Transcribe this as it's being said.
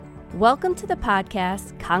Welcome to the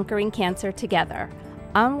podcast, Conquering Cancer Together.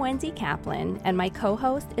 I'm Wendy Kaplan, and my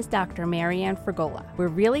co-host is Dr. Marianne Frigola. We're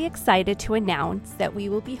really excited to announce that we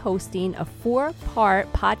will be hosting a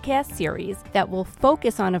 4-part podcast series that will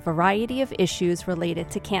focus on a variety of issues related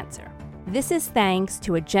to cancer. This is thanks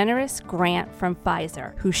to a generous grant from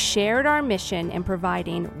Pfizer, who shared our mission in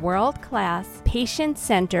providing world-class,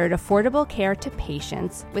 patient-centered, affordable care to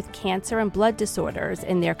patients with cancer and blood disorders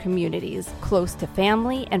in their communities, close to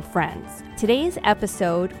family and friends. Today's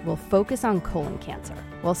episode will focus on colon cancer.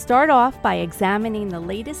 We'll start off by examining the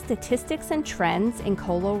latest statistics and trends in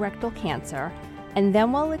colorectal cancer, and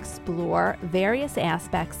then we'll explore various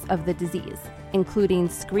aspects of the disease, including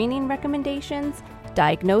screening recommendations,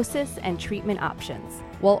 diagnosis, and treatment options.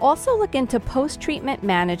 We'll also look into post-treatment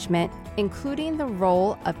management, including the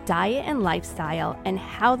role of diet and lifestyle and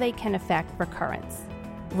how they can affect recurrence.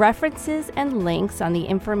 References and links on the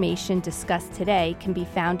information discussed today can be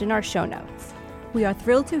found in our show notes. We are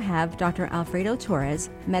thrilled to have Dr. Alfredo Torres,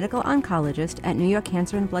 medical oncologist at New York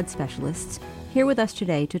Cancer and Blood Specialists, here with us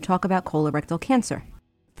today to talk about colorectal cancer.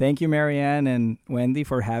 Thank you, Marianne and Wendy,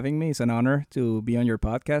 for having me. It's an honor to be on your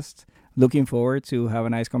podcast. Looking forward to have a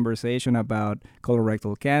nice conversation about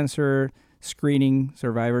colorectal cancer, screening,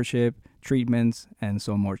 survivorship, treatments, and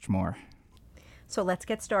so much more. So let's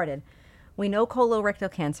get started. We know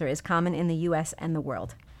colorectal cancer is common in the U.S. and the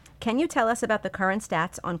world. Can you tell us about the current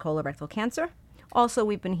stats on colorectal cancer? Also,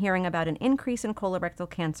 we've been hearing about an increase in colorectal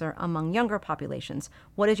cancer among younger populations.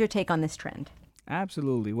 What is your take on this trend?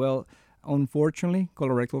 Absolutely. Well, unfortunately,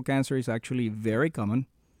 colorectal cancer is actually very common,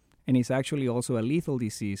 and it's actually also a lethal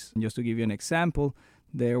disease. Just to give you an example,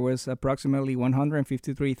 there was approximately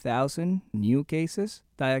 153,000 new cases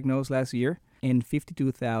diagnosed last year and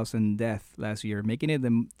 52,000 deaths last year, making it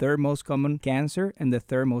the third most common cancer and the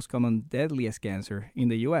third most common deadliest cancer in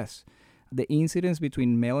the U.S. The incidence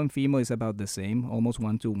between male and female is about the same, almost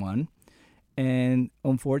 1-to-1. And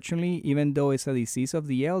unfortunately, even though it's a disease of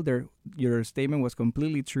the elder, your statement was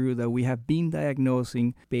completely true that we have been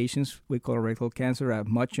diagnosing patients with colorectal cancer at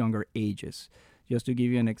much younger ages. Just to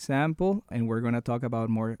give you an example, and we're going to talk about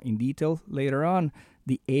more in detail later on,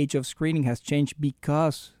 the age of screening has changed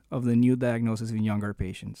because of the new diagnosis in younger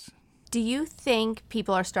patients. Do you think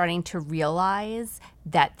people are starting to realize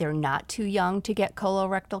that they're not too young to get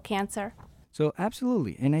colorectal cancer? So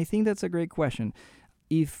absolutely, and I think that's a great question.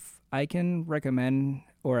 If I can recommend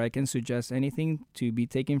or I can suggest anything to be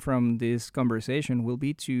taken from this conversation will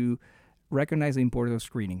be to recognize the importance of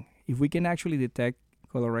screening. If we can actually detect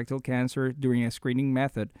colorectal cancer during a screening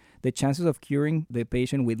method, the chances of curing the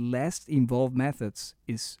patient with less involved methods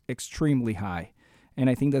is extremely high. And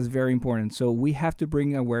I think that's very important. So we have to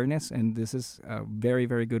bring awareness, and this is a very,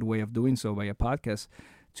 very good way of doing so by a podcast,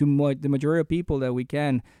 to the majority of people that we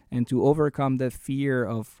can, and to overcome the fear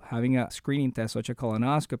of having a screening test such as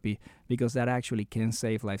colonoscopy, because that actually can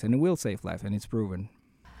save lives, and it will save lives, and it's proven.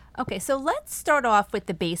 Okay, so let's start off with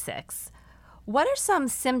the basics. What are some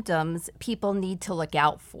symptoms people need to look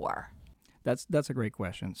out for? That's a great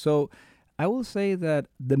question. So I will say that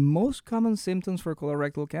the most common symptoms for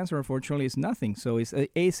colorectal cancer, unfortunately, is nothing. So it's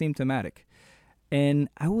asymptomatic. And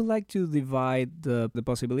I would like to divide the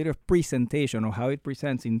possibility of presentation or how it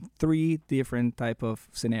presents in 3 different type of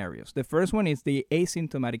scenarios. The first one is the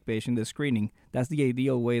asymptomatic patient, the screening. That's the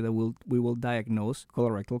ideal way that we will diagnose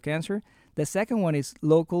colorectal cancer. The second one is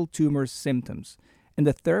local tumor symptoms. And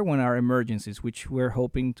the third one are emergencies, which we're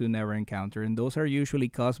hoping to never encounter. And those are usually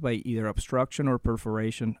caused by either obstruction or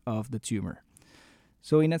perforation of the tumor.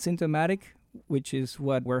 So in asymptomatic, which is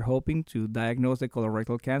what we're hoping to diagnose the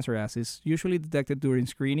colorectal cancer as, is usually detected during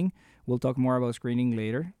screening. We'll talk more about screening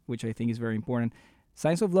later, which I think is very important.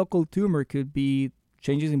 Signs of local tumor could be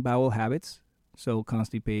changes in bowel habits, so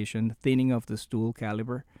constipation, thinning of the stool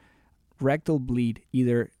caliber, rectal bleed,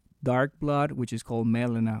 either dark blood, which is called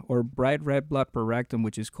melena, or bright red blood per rectum,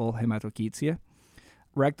 which is called hematochezia,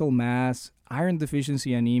 rectal mass, iron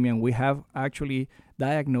deficiency anemia, and we have actually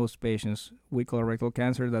diagnosed patients with colorectal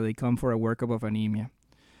cancer that they come for a workup of anemia.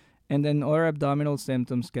 And then other abdominal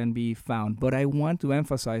symptoms can be found. But I want to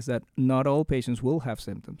emphasize that not all patients will have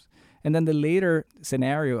symptoms. And then the later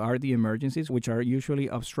scenario are the emergencies, which are usually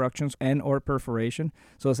obstructions and or perforation.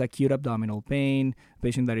 So it's acute abdominal pain,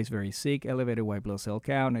 patient that is very sick, elevated white blood cell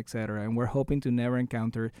count, etc. And we're hoping to never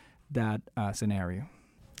encounter that scenario.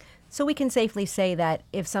 So we can safely say that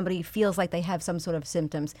if somebody feels like they have some sort of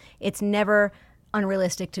symptoms, it's never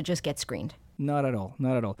unrealistic to just get screened. Not at all.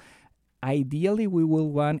 Not at all. Ideally, we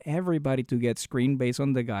will want everybody to get screened based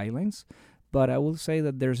on the guidelines, but I will say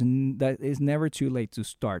that that is never too late to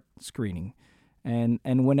start screening. And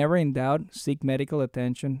whenever in doubt, seek medical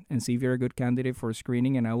attention and see if you're a good candidate for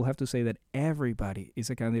screening. And I will have to say that everybody is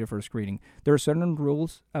a candidate for screening. There are certain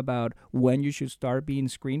rules about when you should start being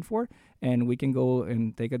screened for, and we can go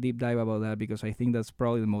and take a deep dive about that because I think that's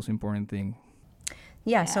probably the most important thing.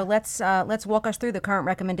 Yeah, so let's walk us through the current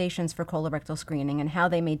recommendations for colorectal screening and how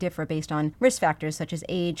they may differ based on risk factors such as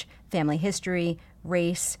age, family history,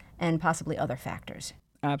 race, and possibly other factors.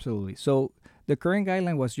 Absolutely. So the current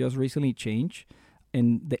guideline was just recently changed,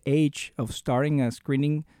 and the age of starting a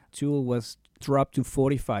screening tool was dropped to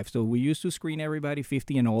 45. So we used to screen everybody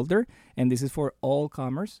 50 and older, and this is for all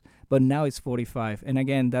comers, but now it's 45. And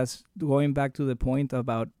again, that's going back to the point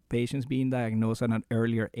about patients being diagnosed at an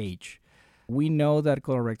earlier age. We know that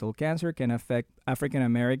colorectal cancer can affect African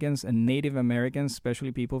Americans and Native Americans,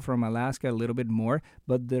 especially people from Alaska, a little bit more,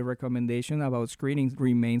 but the recommendation about screening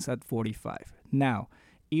remains at 45. Now,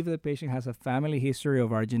 if the patient has a family history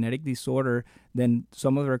of our genetic disorder, then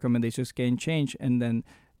some of the recommendations can change, and then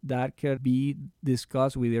that could be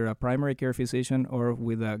discussed with either a primary care physician or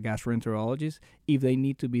with a gastroenterologist if they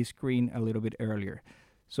need to be screened a little bit earlier.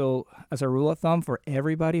 So as a rule of thumb, for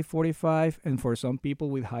everybody 45, and for some people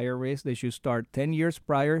with higher risk, they should start 10 years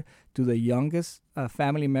prior to the youngest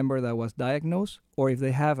family member that was diagnosed, or if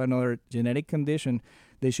they have another genetic condition,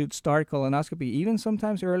 they should start colonoscopy even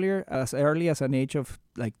sometimes early as an age of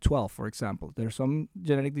like 12, for example. There's some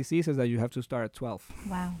genetic diseases that you have to start at 12.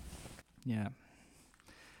 Wow. Yeah.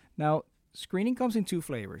 Now, screening comes in two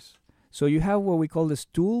flavors. So you have what we call the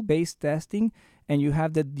stool-based testing, and you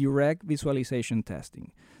have the direct visualization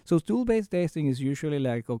testing. So stool-based testing is usually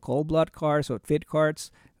like a cold blood cards or FIT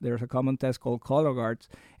cards. There's a common test called Cologuards,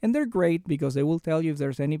 and they're great because they will tell you if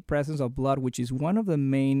there's any presence of blood, which is one of the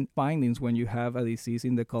main findings when you have a disease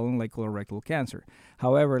in the colon like colorectal cancer.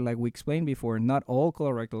 However, like we explained before, not all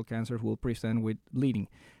colorectal cancers will present with bleeding.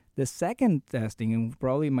 The second testing, and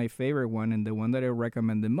probably my favorite one and the one that I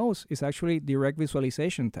recommend the most, is actually direct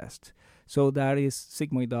visualization test. So that is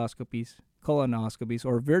sigmoidoscopies, colonoscopies,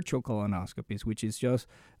 or virtual colonoscopies, which is just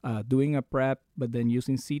doing a prep but then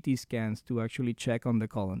using CT scans to actually check on the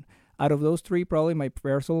colon. Out of those three, probably my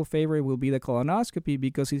personal favorite will be the colonoscopy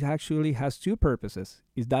because it actually has two purposes.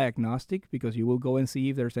 It's diagnostic because you will go and see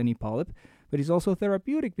if there's any polyp, but it's also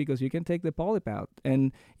therapeutic because you can take the polyp out.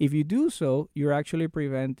 And if you do so, you're actually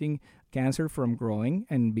preventing cancer from growing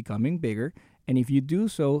and becoming bigger. And if you do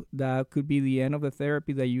so, that could be the end of the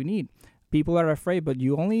therapy that you need. People are afraid, but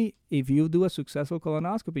if you do a successful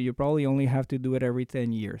colonoscopy, you probably only have to do it every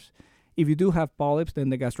 10 years. If you do have polyps, then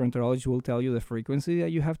the gastroenterologist will tell you the frequency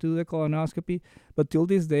that you have to do the colonoscopy. But till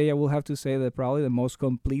this day, I will have to say that probably the most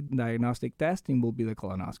complete diagnostic testing will be the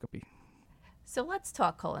colonoscopy. So let's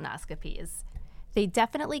talk colonoscopies. They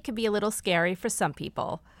definitely can be a little scary for some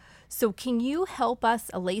people. So can you help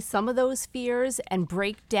us allay some of those fears and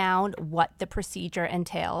break down what the procedure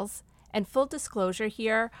entails? And full disclosure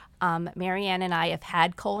here, Marianne and I have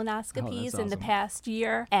had colonoscopies in the past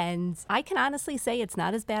year, and I can honestly say it's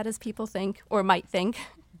not as bad as people think or might think.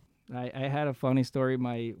 I had a funny story.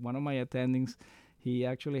 One of my attendings, he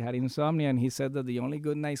actually had insomnia, and he said that the only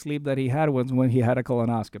good night's sleep that he had was when he had a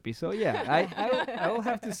colonoscopy. So yeah, I will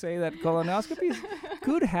have to say that colonoscopies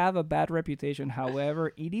could have a bad reputation.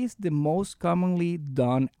 However, it is the most commonly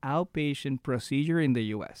done outpatient procedure in the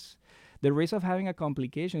U.S. The risk of having a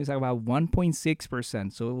complication is about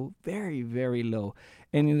 1.6%, so very, very low.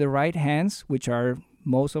 And in the right hands, which are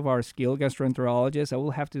most of our skilled gastroenterologists, I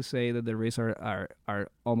will have to say that the risks are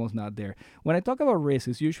almost not there. When I talk about risk,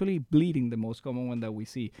 it's usually bleeding, the most common one that we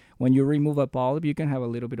see. When you remove a polyp, you can have a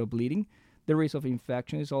little bit of bleeding. The risk of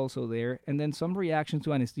infection is also there, and then some reactions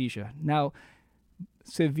to anesthesia. Now,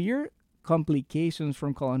 severe complications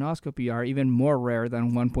from colonoscopy are even more rare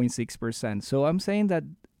than 1.6%. So I'm saying that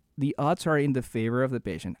the odds are in the favor of the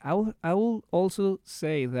patient. I will also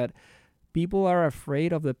say that people are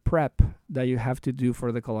afraid of the prep that you have to do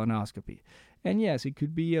for the colonoscopy. And yes, it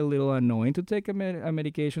could be a little annoying to take a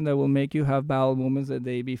medication that will make you have bowel movements the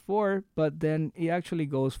day before, but then it actually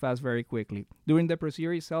goes fast very quickly. During the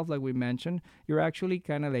procedure itself, like we mentioned, you're actually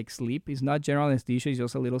kind of like sleep. It's not general anesthesia, it's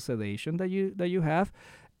just a little sedation that you have.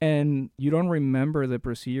 And you don't remember the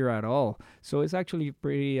procedure at all. So it's actually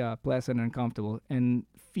pretty pleasant and comfortable. And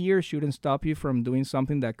fear shouldn't stop you from doing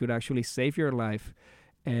something that could actually save your life.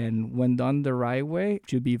 And when done the right way, it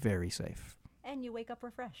should be very safe. And you wake up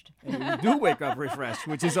refreshed. And you do wake up refreshed,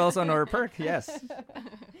 which is also another perk, yes.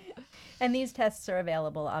 And these tests are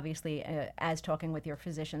available, obviously, as talking with your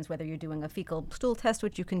physicians, whether you're doing a fecal stool test,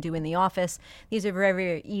 which you can do in the office. These are very,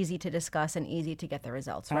 very easy to discuss and easy to get the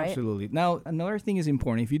results, right? Absolutely. Now, another thing is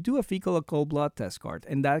important. If you do a fecal occult blood test card,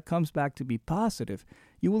 and that comes back to be positive,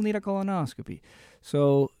 you will need a colonoscopy.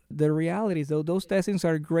 So the reality is, though, those testings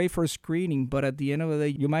are great for screening, but at the end of the day,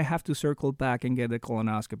 you might have to circle back and get the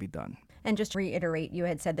colonoscopy done. And just to reiterate, you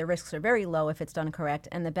had said the risks are very low if it's done correct,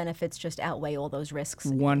 and the benefits just outweigh all those risks.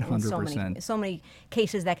 100%. In so many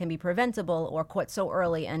cases that can be preventable or caught so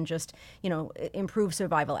early and just, improve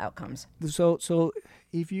survival outcomes. So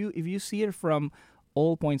if you see it from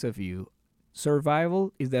all points of view,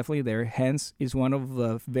 survival is definitely there. Hence, is one of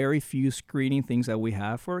the very few screening things that we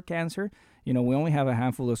have for cancer. We only have a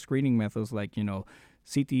handful of screening methods like,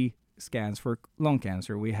 CT scans for lung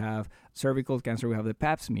cancer. We have cervical cancer. We have the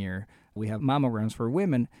pap smear. We have mammograms for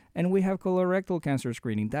women, and we have colorectal cancer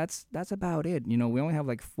screening. That's about it. We only have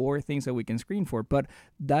like 4 things that we can screen for, but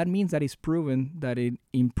that means that it's proven that it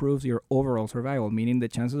improves your overall survival, meaning the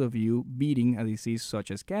chances of you beating a disease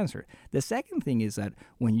such as cancer. The second thing is that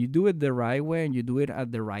when you do it the right way and you do it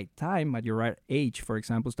at the right time, at your right age, for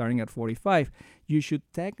example, starting at 45, you should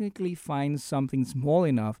technically find something small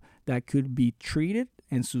enough that could be treated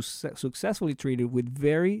and successfully treated with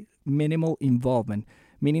very minimal involvement,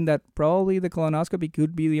 meaning that probably the colonoscopy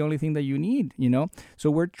could be the only thing that you need,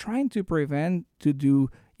 So we're trying to prevent to do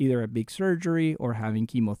either a big surgery or having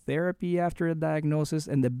chemotherapy after a diagnosis,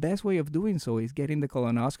 and the best way of doing so is getting the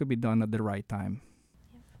colonoscopy done at the right time.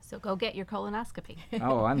 So go get your colonoscopy.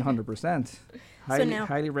 Oh, 100%.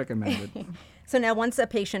 Highly recommended. So now once a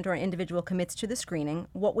patient or an individual commits to the screening,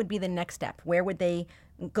 what would be the next step? Where would they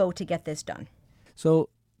go to get this done? So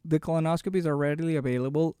the colonoscopies are readily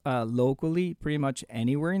available locally, pretty much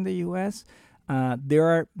anywhere in the U.S. There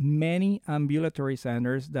are many ambulatory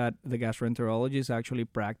centers that the gastroenterologists actually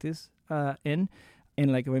practice in.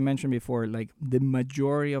 And like we mentioned before, like the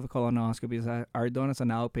majority of colonoscopies are done as an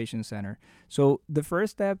outpatient center. So the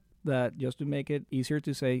first step, that just to make it easier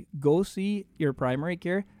to say, go see your primary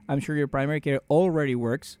care. I'm sure your primary care already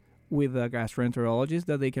works with a gastroenterologist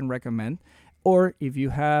that they can recommend. Or if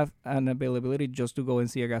you have an availability just to go and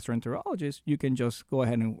see a gastroenterologist, you can just go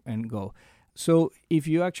ahead and go. So if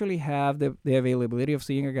you actually have the availability of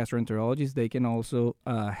seeing a gastroenterologist, they can also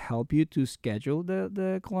help you to schedule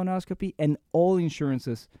the colonoscopy, and all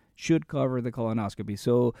insurances should cover the colonoscopy.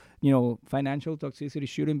 So, financial toxicity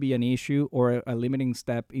shouldn't be an issue or a limiting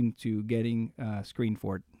step into getting screened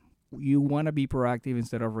for it. You want to be proactive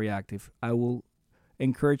instead of reactive. I will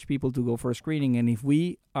encourage people to go for screening, and if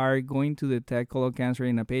we are going to detect colon cancer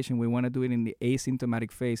in a patient, we want to do it in the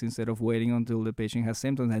asymptomatic phase instead of waiting until the patient has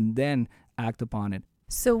symptoms and then act upon it.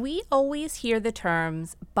 So we always hear the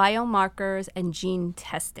terms biomarkers and gene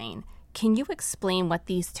testing. Can you explain what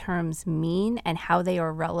these terms mean and how they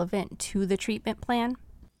are relevant to the treatment plan?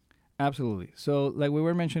 Absolutely. So like we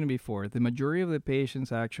were mentioning before, the majority of the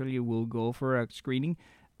patients actually will go for a screening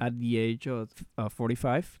at the age of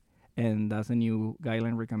 45. And that's a new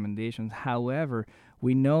guideline recommendations. However,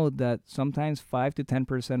 we know that sometimes 5 to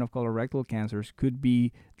 10% of colorectal cancers could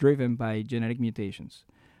be driven by genetic mutations.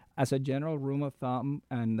 As a general rule of thumb,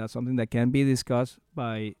 and that's something that can be discussed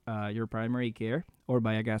by your primary care or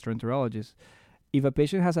by a gastroenterologist, if a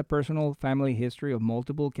patient has a personal family history of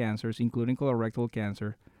multiple cancers, including colorectal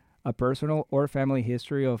cancer, a personal or family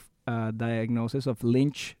history of diagnosis of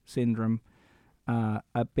Lynch syndrome,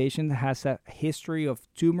 a patient has a history of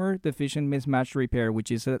tumor deficient mismatch repair,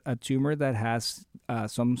 which is a tumor that has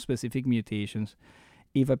some specific mutations.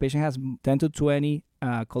 If a patient has 10 to 20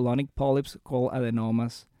 colonic polyps called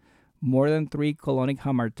adenomas, more than 3 colonic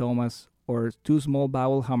hamartomas or 2 small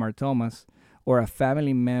bowel hamartomas, or a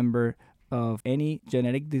family member of any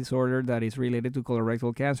genetic disorder that is related to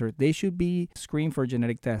colorectal cancer, they should be screened for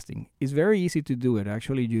genetic testing. It's very easy to do it.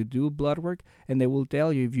 Actually, you do blood work, and they will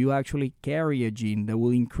tell you if you actually carry a gene that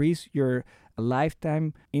will increase your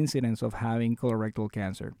lifetime incidence of having colorectal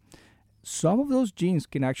cancer. Some of those genes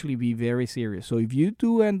can actually be very serious. So if you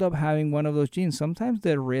do end up having one of those genes, sometimes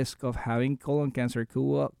the risk of having colon cancer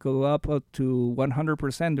could go up to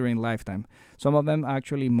 100% during lifetime. Some of them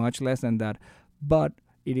actually much less than that. But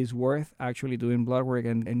it is worth actually doing blood work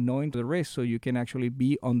and knowing the risk so you can actually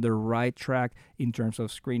be on the right track in terms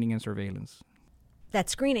of screening and surveillance.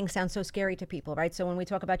 That screening sounds so scary to people, right? So when we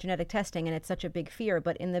talk about genetic testing, and it's such a big fear,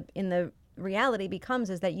 but in the reality becomes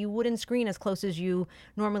is that you wouldn't screen as close as you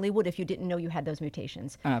normally would if you didn't know you had those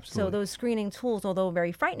mutations. Absolutely. So those screening tools, although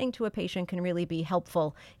very frightening to a patient, can really be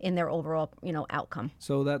helpful in their overall, outcome.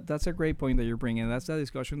 So that's a great point that you're bringing. That's a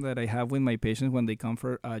discussion that I have with my patients when they come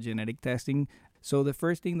for genetic testing. So the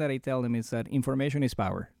first thing that I tell them is that information is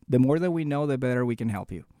power. The more that we know, the better we can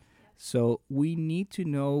help you. So we need to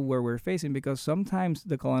know where we're facing, because sometimes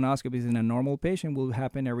the colonoscopies in a normal patient will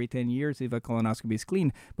happen every 10 years if a colonoscopy is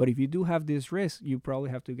clean. But if you do have this risk, you probably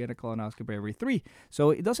have to get a colonoscopy every 3. So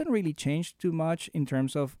it doesn't really change too much in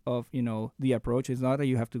terms of the approach. It's not that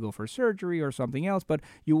you have to go for surgery or something else, but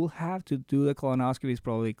you will have to do the colonoscopies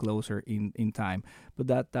probably closer in time.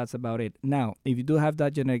 But that's about it. Now, if you do have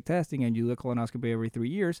that genetic testing and you do the colonoscopy every 3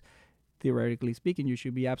 years, theoretically speaking, you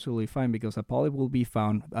should be absolutely fine, because a polyp will be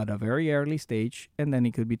found at a very early stage, and then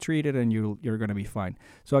it could be treated, and you're going to be fine.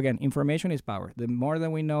 So again, information is power. The more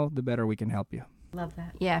that we know, the better we can help you. Love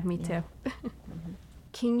that. Yeah, me too.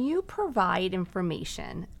 Can you provide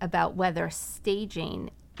information about whether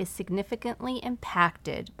staging is significantly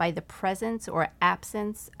impacted by the presence or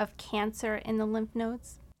absence of cancer in the lymph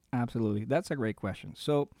nodes? Absolutely. That's a great question.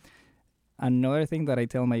 So another thing that I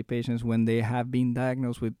tell my patients when they have been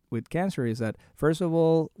diagnosed with cancer is that, first of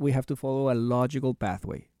all, we have to follow a logical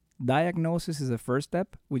pathway. Diagnosis is the first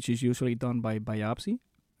step, which is usually done by biopsy.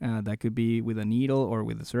 That could be with a needle or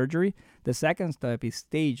with a surgery. The second step is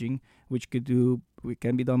staging, which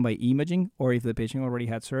can be done by imaging, or if the patient already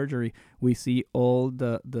had surgery, we see all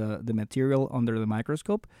the material under the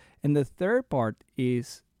microscope. And the third part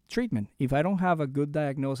is treatment. If I don't have a good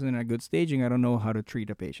diagnosis and a good staging, I don't know how to treat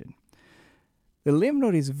a patient. The lymph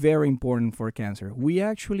node is very important for cancer. We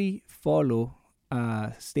actually follow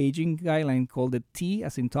a staging guideline called the T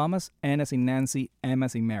as in Thomas, N as in Nancy, M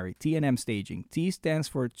as in Mary, T&M staging. T stands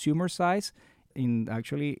for tumor size. In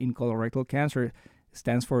colorectal cancer,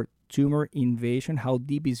 stands for tumor invasion, how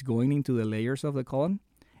deep is going into the layers of the colon.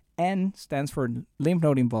 N stands for lymph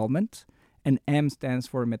node involvement, and M stands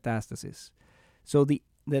for metastasis. So the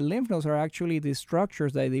lymph nodes are actually the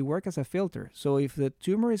structures that they work as a filter. So if the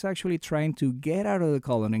tumor is actually trying to get out of the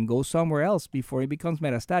colon and go somewhere else before it becomes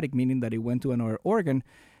metastatic, meaning that it went to another organ,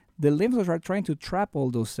 the lymph nodes are trying to trap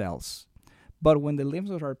all those cells. But when the lymph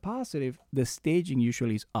nodes are positive, the staging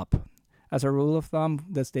usually is up. As a rule of thumb,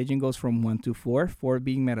 the staging goes from 1 to 4, 4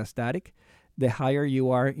 being metastatic. The higher you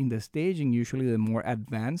are in the staging, usually the more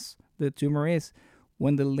advanced the tumor is.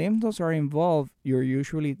 When the lymph nodes are involved, you're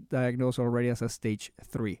usually diagnosed already as a stage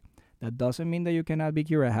 3. That doesn't mean that you cannot be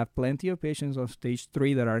cured. I have plenty of patients on stage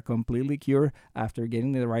 3 that are completely cured after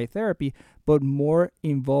getting the right therapy, but more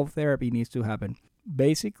involved therapy needs to happen.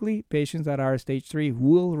 Basically, patients that are stage 3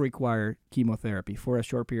 will require chemotherapy for a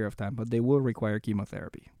short period of time, but they will require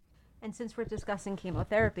chemotherapy. And since we're discussing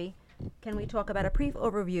chemotherapy, can we talk about a brief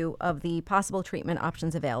overview of the possible treatment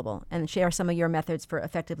options available and share some of your methods for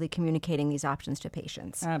effectively communicating these options to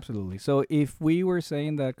patients? Absolutely. So if we were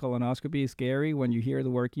saying that colonoscopy is scary, when you hear the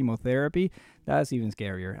word chemotherapy, that's even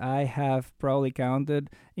scarier. I have probably counted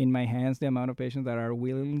in my hands the amount of patients that are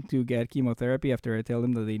willing to get chemotherapy after I tell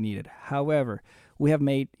them that they need it. However, we have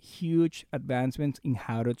made huge advancements in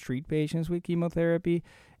how to treat patients with chemotherapy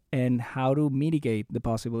and how to mitigate the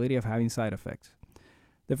possibility of having side effects.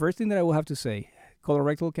 The first thing that I will have to say,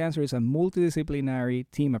 colorectal cancer is a multidisciplinary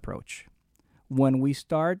team approach. When we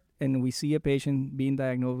start and we see a patient being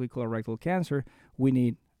diagnosed with colorectal cancer, we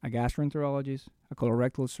need a gastroenterologist, a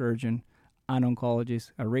colorectal surgeon, an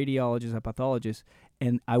oncologist, a radiologist, a pathologist,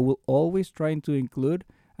 and I will always try to include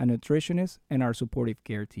a nutritionist and our supportive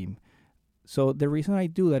care team. So the reason I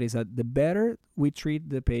do that is that the better we treat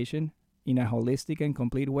the patient in a holistic and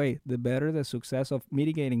complete way, the better the success of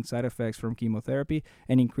mitigating side effects from chemotherapy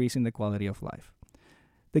and increasing the quality of life.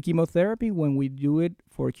 The chemotherapy, when we do it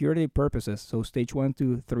for curative purposes, so stage 1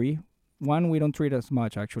 to 3, we don't treat as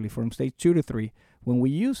much actually. From stage 2 to 3, when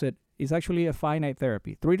we use it, it's actually a finite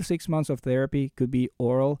therapy. 3 to 6 months of therapy could be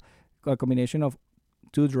oral, a combination of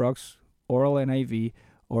 2 drugs, oral and IV,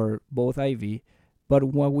 or both IV. But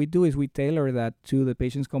what we do is we tailor that to the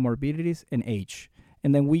patient's comorbidities and age.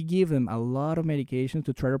 And then we give them a lot of medication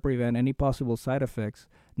to try to prevent any possible side effects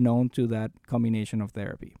known to that combination of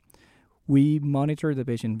therapy. We monitor the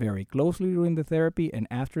patient very closely during the therapy and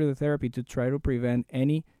after the therapy to try to prevent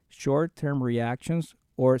any short-term reactions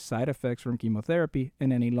or side effects from chemotherapy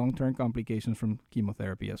and any long-term complications from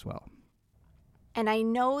chemotherapy as well. And I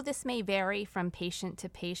know this may vary from patient to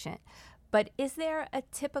patient, but is there a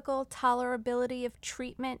typical tolerability of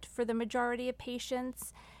treatment for the majority of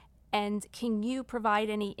patients? And can you provide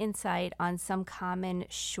any insight on some common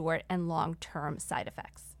short and long-term side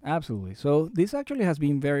effects? Absolutely. So this actually has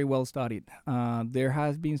been very well studied. There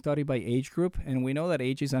has been studied by age group, and we know that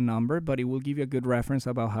age is a number, but it will give you a good reference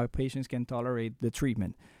about how patients can tolerate the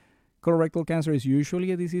treatment. Colorectal cancer is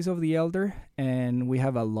usually a disease of the elder, and we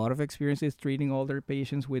have a lot of experiences treating older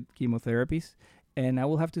patients with chemotherapies. And I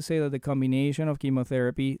will have to say that the combination of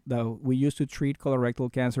chemotherapy that we use to treat colorectal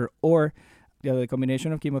cancer or The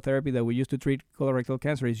combination of chemotherapy that we use to treat colorectal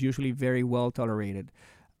cancer is usually very well tolerated.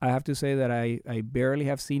 I have to say that I barely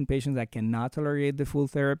have seen patients that cannot tolerate the full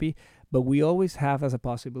therapy, but we always have as a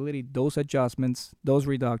possibility dose adjustments, dose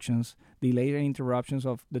reductions, delayed interruptions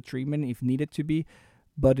of the treatment if needed to be.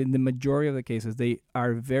 But in the majority of the cases, they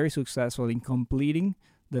are very successful in completing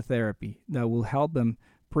the therapy that will help them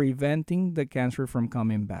preventing the cancer from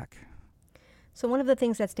coming back. So one of the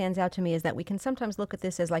things that stands out to me is that we can sometimes look at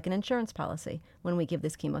this as like an insurance policy when we give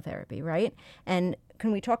this chemotherapy, right? And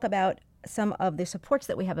can we talk about some of the supports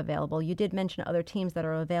that we have available? You did mention other teams that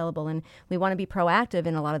are available, and we want to be proactive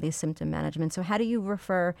in a lot of these symptom management. So how do you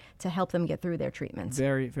refer to help them get through their treatments?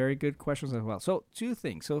 Very, very good questions as well. So 2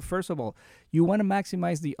 things. So first of all, you want to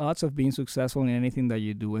maximize the odds of being successful in anything that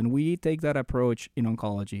you do. And we take that approach in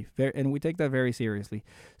oncology, and we take that very seriously.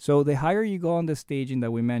 So the higher you go on the staging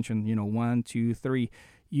that we mentioned, 1, 2, 3,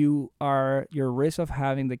 your risk of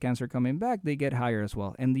having the cancer coming back, they get higher as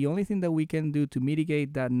well. And the only thing that we can do to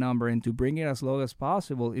mitigate that number and to bring it as low as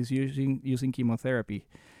possible is using chemotherapy.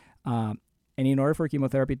 And in order for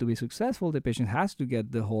chemotherapy to be successful, the patient has to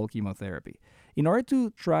get the whole chemotherapy. In order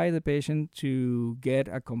to try the patient to get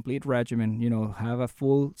a complete regimen, have a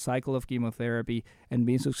full cycle of chemotherapy and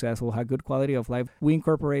being successful, have good quality of life, we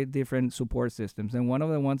incorporate different support systems. And one of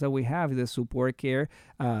the ones that we have is the support care.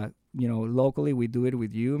 Locally, we do it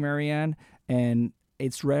with you, Marianne, and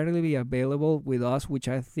it's readily available with us, which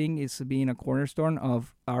I think is being a cornerstone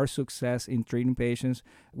of our success in treating patients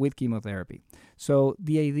with chemotherapy. So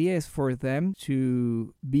the idea is for them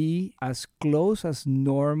to be as close as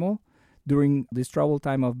normal during this troubled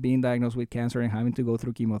time of being diagnosed with cancer and having to go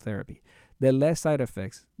through chemotherapy. The less side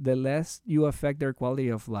effects, the less you affect their quality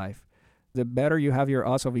of life, the better you have your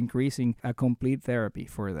odds of increasing a complete therapy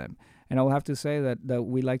for them. And I will have to say that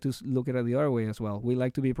we like to look at it the other way as well. We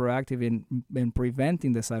like to be proactive in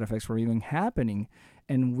preventing the side effects from even happening.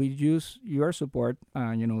 And we use your support,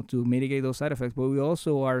 to mitigate those side effects. But we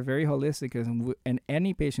also are very holistic, and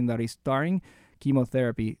any patient that is starting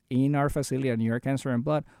chemotherapy in our facility at New York Cancer and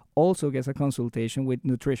Blood also gets a consultation with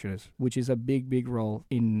nutritionists, which is a big, big role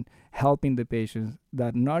in helping the patients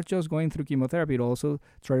that not just going through chemotherapy, but also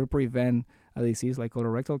try to prevent a disease like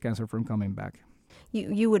colorectal cancer from coming back.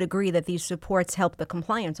 You would agree that these supports help the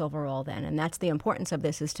compliance overall then, and that's the importance of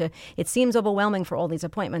this, it seems overwhelming for all these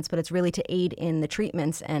appointments, but it's really to aid in the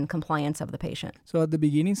treatments and compliance of the patient. So at the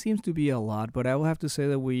beginning seems to be a lot, but I will have to say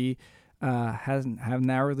that we have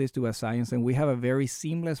narrowed this to a science, and we have a very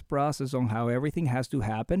seamless process on how everything has to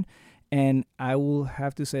happen. And I will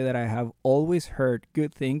have to say that I have always heard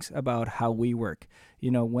good things about how we work.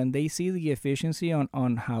 When they see the efficiency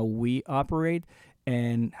on how we operate,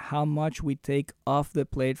 and how much we take off the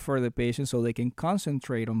plate for the patient so they can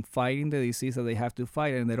concentrate on fighting the disease that they have to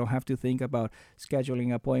fight, and they don't have to think about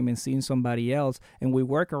scheduling appointments, seeing somebody else, and we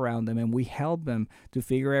work around them and we help them to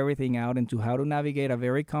figure everything out and to how to navigate a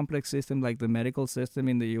very complex system like the medical system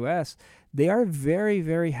in the U.S. They are very,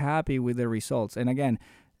 very happy with the results. And again,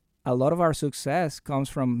 a lot of our success comes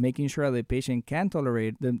from making sure the patient can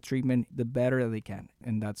tolerate the treatment the better they can,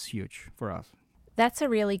 and that's huge for us. That's a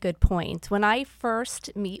really good point. When I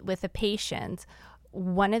first meet with a patient,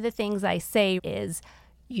 one of the things I say is,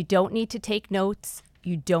 you don't need to take notes.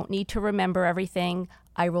 You don't need to remember everything.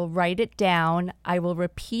 I will write it down. I will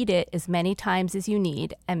repeat it as many times as you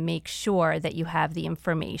need and make sure that you have the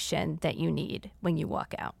information that you need when you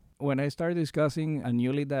walk out. When I start discussing a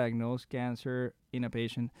newly diagnosed cancer in a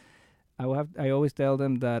patient, I always tell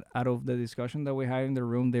them that out of the discussion that we have in the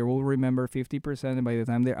room, they will remember 50%, and by the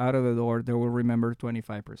time they're out of the door, they will remember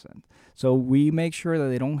 25%. So we make sure that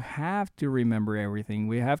they don't have to remember everything.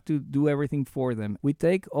 We have to do everything for them. We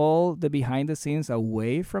take all the behind the scenes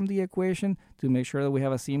away from the equation to make sure that we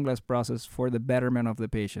have a seamless process for the betterment of the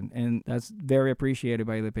patient. And that's very appreciated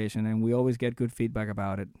by the patient, and we always get good feedback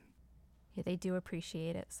about it. Yeah, they do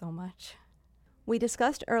appreciate it so much. We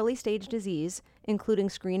discussed early stage disease, including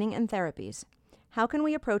screening and therapies. How can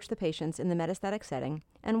we approach the patients in the metastatic setting,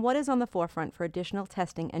 and what is on the forefront for additional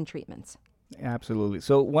testing and treatments? Absolutely.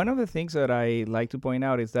 So one of the things that I like to point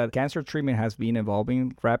out is that cancer treatment has been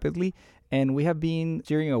evolving rapidly, and we have been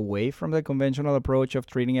steering away from the conventional approach of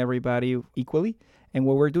treating everybody equally. And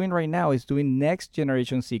what we're doing right now is doing next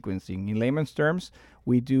generation sequencing. In layman's terms,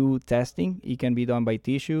 we do testing. It can be done by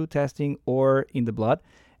tissue testing or in the blood.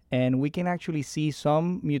 And we can actually see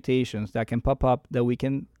some mutations that can pop up that we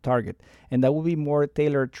can target. And that will be more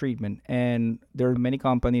tailored treatment. And there are many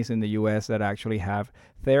companies in the US that actually have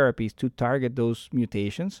therapies to target those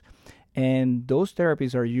mutations. And those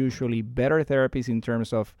therapies are usually better therapies in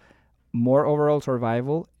terms of more overall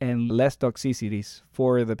survival and less toxicities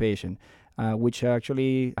for the patient. which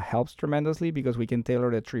actually helps tremendously because we can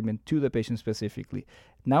tailor the treatment to the patient specifically.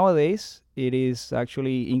 Nowadays, it is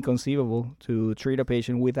actually inconceivable to treat a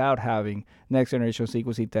patient without having next-generation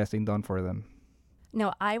sequencing testing done for them.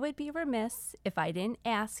 Now, I would be remiss if I didn't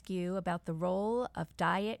ask you about the role of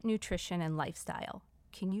diet, nutrition, and lifestyle.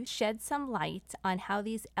 Can you shed some light on how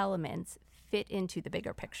these elements fit into the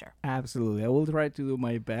bigger picture? Absolutely. I will try to do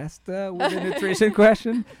my best with the nutrition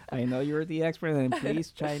question. I know you're the expert, and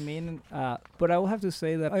please chime in. But I will have to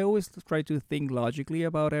say that I always try to think logically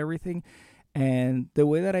about everything. And the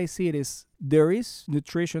way that I see it is there is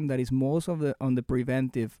nutrition that is most of the on the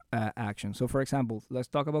preventive action. So, for example, let's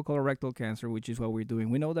talk about colorectal cancer, which is what we're doing.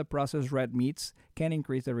 We know that processed red meats can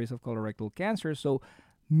increase the risk of colorectal cancer. So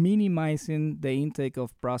minimizing the intake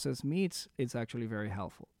of processed meats is actually very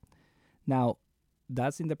helpful. Now,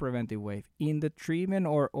 that's in the preventive wave. In the treatment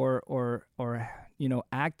or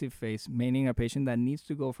active phase, meaning a patient that needs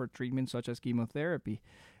to go for treatment such as chemotherapy,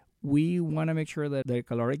 we want to make sure that their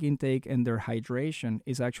caloric intake and their hydration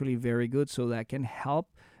is actually very good, so that can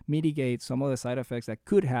help mitigate some of the side effects that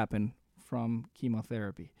could happen from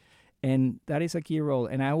chemotherapy. And that is a key role.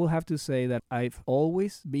 And I will have to say that I've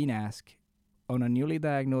always been asked on a newly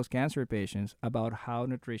diagnosed cancer patients about how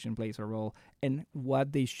nutrition plays a role and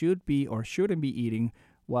what they should be or shouldn't be eating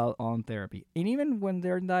while on therapy. And even when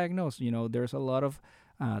they're diagnosed, there's a lot of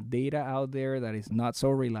data out there that is not so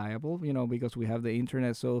reliable, because we have the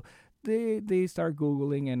internet. So they start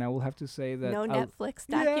Googling, and I will have to say that no Netflix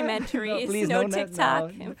documentaries, no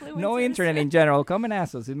TikTok influencers. No internet in general. Come and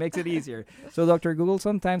ask us. It makes it easier. So Dr. Google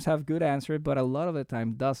sometimes have good answers, but a lot of the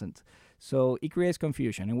time doesn't. So it creates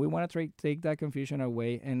confusion, and we want to take that confusion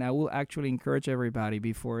away. And I will actually encourage everybody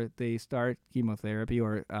before they start chemotherapy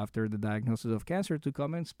or after the diagnosis of cancer to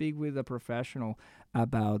come and speak with a professional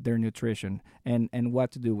about their nutrition and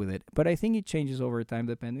what to do with it. But I think it changes over time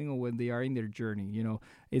depending on when they are in their journey.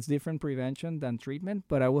 It's different prevention than treatment,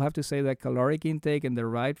 but I will have to say that caloric intake and the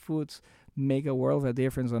right foods make a world of a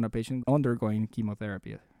difference on a patient undergoing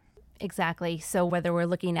chemotherapy. Exactly. So whether we're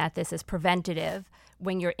looking at this as preventative,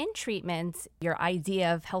 when you're in treatment, your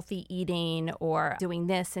idea of healthy eating or doing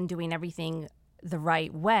this and doing everything the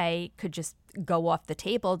right way could just go off the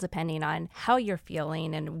table depending on how you're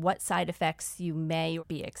feeling and what side effects you may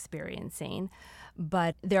be experiencing.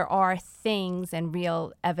 But there are things and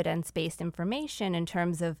real evidence-based information in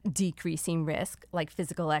terms of decreasing risk, like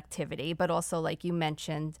physical activity, but also, like you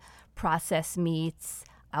mentioned, processed meats,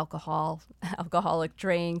 alcohol, alcoholic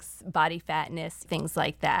drinks, body fatness, things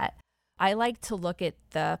like that. I like to look at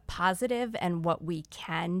the positive and what we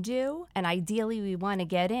can do. And ideally, we want to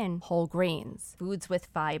get in whole grains, foods with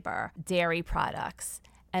fiber, dairy products,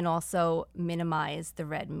 and also minimize the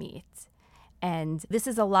red meat. And this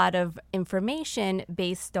is a lot of information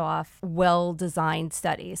based off well-designed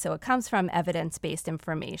studies. So it comes from evidence-based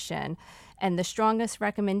information. And the strongest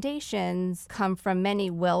recommendations come from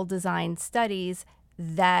many well-designed studies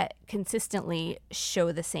that consistently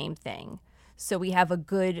show the same thing. So we have a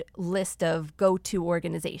good list of go-to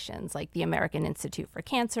organizations like the American Institute for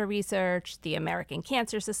Cancer Research, the American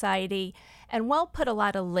Cancer Society, and we'll put a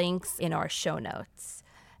lot of links in our show notes.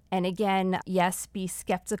 And again, yes, be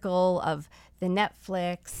skeptical of the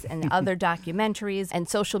Netflix and other documentaries and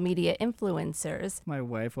social media influencers. My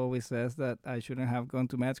wife always says that I shouldn't have gone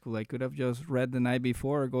to med school. I could have just read the night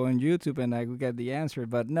before or go on YouTube and I could get the answer.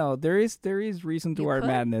 But no, there is reason to our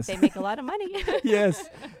madness. They make a lot of money. Yes,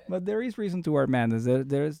 but there is reason to our madness.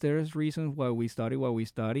 There's reasons why we study what we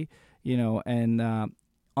study, and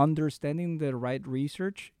understanding the right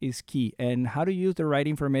research is key, and how to use the right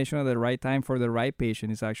information at the right time for the right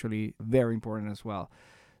patient is actually very important as well.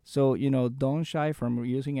 So, don't shy from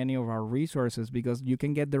using any of our resources because you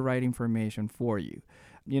can get the right information for you.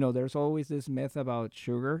 There's always this myth about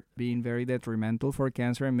sugar being very detrimental for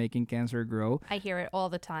cancer and making cancer grow. I hear it all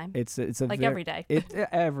the time. It's every day.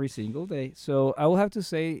 Every single day. So I will have to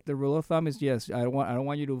say the rule of thumb is yes. I don't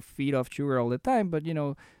want you to feed off sugar all the time, but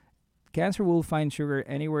cancer will find sugar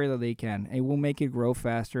anywhere that they can. It will make it grow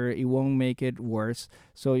faster. It won't make it worse.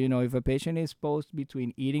 So, if a patient is posed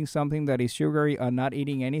between eating something that is sugary and not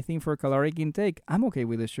eating anything for caloric intake, I'm okay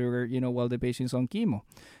with the sugar, while the patient's on chemo.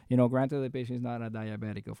 Granted, the patient is not a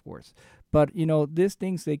diabetic, of course. But, these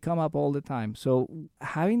things, they come up all the time. So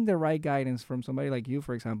having the right guidance from somebody like you,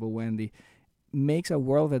 for example, Wendy, makes a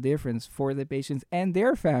world of difference for the patients and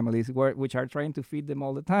their families, which are trying to feed them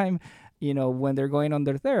all the time, when they're going on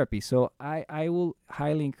their therapy. So I will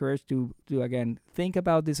highly encourage to again, think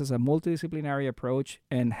about this as a multidisciplinary approach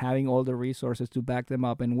and having all the resources to back them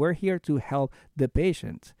up. And we're here to help the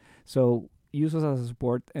patient. So use us as a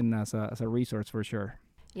support and as a resource for sure.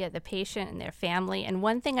 Yeah, the patient and their family. And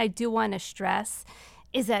one thing I do want to stress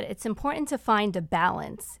is that it's important to find a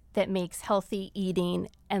balance that makes healthy eating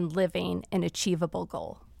and living an achievable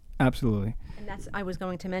goal. Absolutely. And that's, I was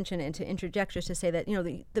going to mention and to interject just to say that,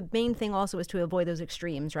 the main thing also is to avoid those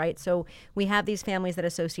extremes, right? So we have these families that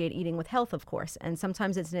associate eating with health, of course, and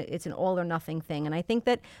sometimes it's an all or nothing thing. And I think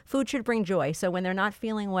that food should bring joy. So when they're not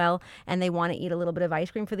feeling well and they want to eat a little bit of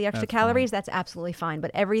ice cream for the extra calories, that's absolutely fine.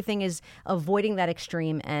 But everything is avoiding that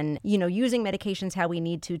extreme and, using medications how we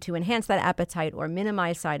need to enhance that appetite or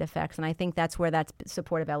minimize side effects. And I think that's where that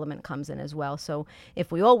supportive element comes in as well. So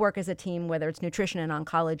if we all work as a team, whether it's nutrition and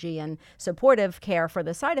oncology and supportive care for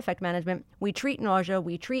the side effect management, we treat nausea,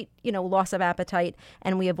 we treat, loss of appetite,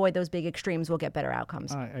 and we avoid those big extremes, we'll get better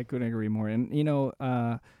outcomes. I couldn't agree more. And,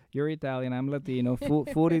 you're Italian, I'm Latino.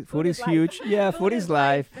 Food is huge. Yeah, food is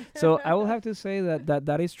life. So I will have to say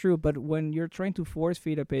that is true. But when you're trying to force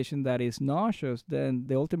feed a patient that is nauseous, then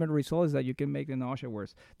the ultimate result is that you can make the nausea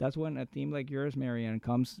worse. That's when a team like yours, Marianne,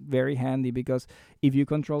 comes very handy, because if you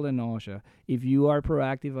control the nausea, if you are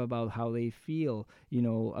proactive about how they feel,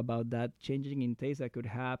 about that changing in taste that could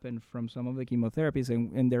happen from some of the chemotherapies,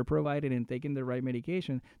 and they're provided and taking the right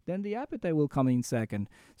medication, then the appetite will come in second.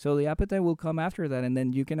 So the appetite will come after that, and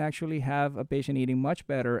then you can actually have a patient eating much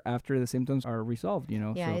better after the symptoms are resolved,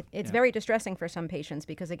 Yeah, So, it's very distressing for some patients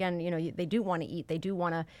because, again, they do want to eat. They do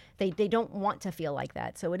want to, they don't want to feel like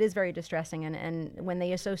that. So it is very distressing. And when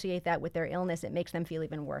they associate that with their illness, it makes them feel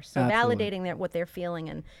even worse. So Absolutely. validating what they're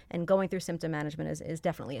feeling and going through symptom management is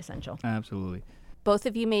definitely essential. Absolutely. Both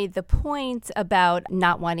of you made the point about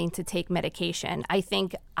not wanting to take medication. I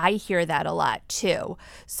think I hear that a lot too.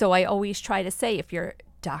 So I always try to say, if your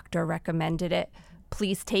doctor recommended it,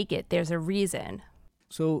 please take it. There's a reason.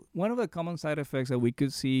 So one of the common side effects that we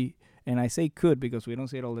could see, and I say could because we don't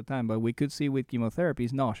see it all the time, but we could see with chemotherapy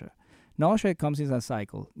is nausea. Nausea comes in a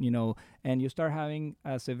cycle, and you start having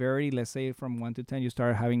a severity, let's say from 1 to 10, you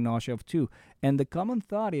start having nausea of 2. And the common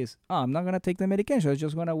thought is, I'm not going to take the medication. I'm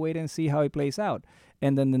just going to wait and see how it plays out.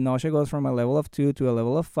 And then the nausea goes from a level of 2 to a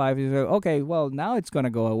level of 5. You say, okay, well, now it's going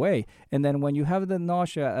to go away. And then when you have the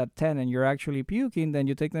nausea at 10 and you're actually puking, then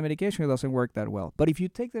you take the medication. It doesn't work that well. But if you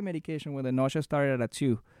take the medication when the nausea started at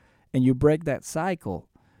 2 and you break that cycle,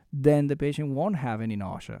 then the patient won't have any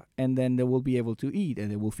nausea, and then they will be able to eat,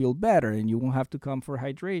 and they will feel better, and you won't have to come for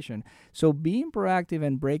hydration. So being proactive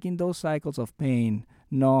and breaking those cycles of pain,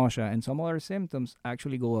 nausea, and some other symptoms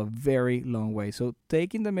actually go a very long way. So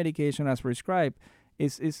taking the medication as prescribed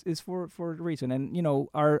is for a reason. And,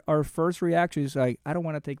 our first reaction is like, I don't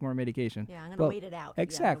want to take more medication. Yeah, I'm going to wait it out.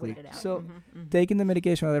 Exactly. Yeah, wait it out. So taking the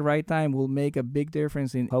medication at the right time will make a big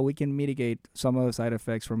difference in how we can mitigate some of the side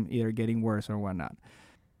effects from either getting worse or whatnot.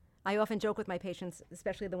 I often joke with my patients,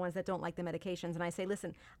 especially the ones that don't like the medications, and I say,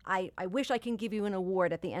 listen, I wish I can give you an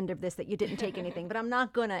award at the end of this that you didn't take anything, but I'm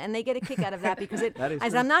not going to. And they get a kick out of that because I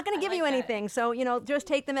said, I'm not going to give you anything. So, just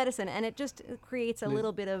take the medicine. And it just creates a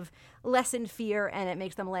little bit of lessened fear, and it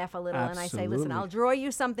makes them laugh a little. Absolutely. And I say, listen, I'll draw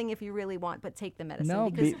you something if you really want, but take the medicine.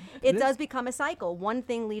 No, because it does become a cycle. One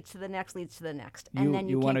thing leads to the next, and then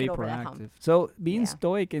you can't get over that hump. So being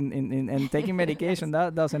stoic and taking medication,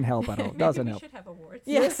 that doesn't help at all. Doesn't help. We should have awards.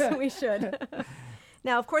 Yes, we should.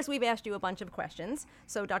 Now, of course, we've asked you a bunch of questions.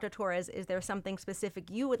 So, Dr. Torres, is there something specific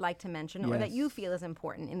you would like to mention or that you feel is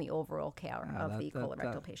important in the overall care of the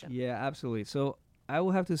colorectal patient? Yeah, absolutely. So I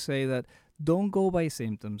will have to say that don't go by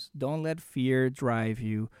symptoms. Don't let fear drive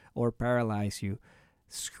you or paralyze you.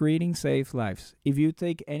 Screening saves lives. If you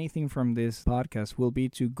take anything from this podcast, will be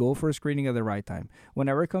to go for screening at the right time.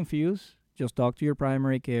 Whenever confused, just talk to your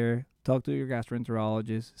primary care, talk to your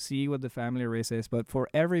gastroenterologist, see what the family risk is. But for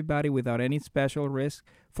everybody without any special risk,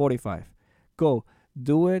 45. Go.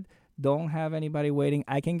 Do it. Don't have anybody waiting.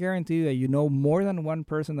 I can guarantee you that you know more than one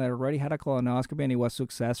person that already had a colonoscopy and it was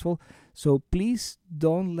successful. So please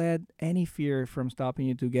don't let any fear from stopping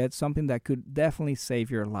you to get something that could definitely save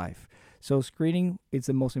your life. So screening is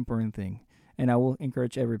the most important thing, and I will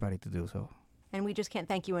encourage everybody to do so. And we just can't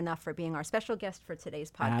thank you enough for being our special guest for today's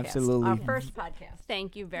podcast. Absolutely. Our first podcast.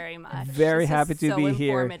 Thank you very much. Very happy to be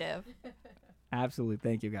here. Informative. Absolutely.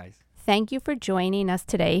 Thank you, guys. Thank you for joining us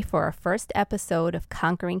today for our first episode of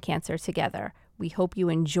Conquering Cancer Together. We hope you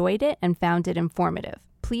enjoyed it and found it informative.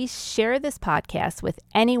 Please share this podcast with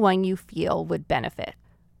anyone you feel would benefit.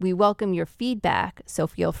 We welcome your feedback, so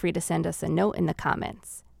feel free to send us a note in the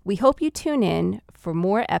comments. We hope you tune in for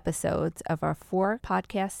more episodes of our 4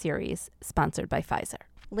 podcast series sponsored by Pfizer.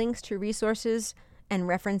 Links to resources and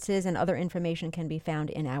references and other information can be found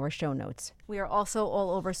in our show notes. We are also all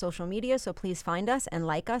over social media, so please find us and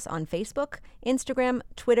like us on Facebook, Instagram,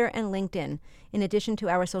 Twitter, and LinkedIn. In addition to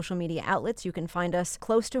our social media outlets, you can find us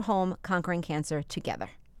close to home, conquering cancer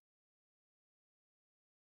together.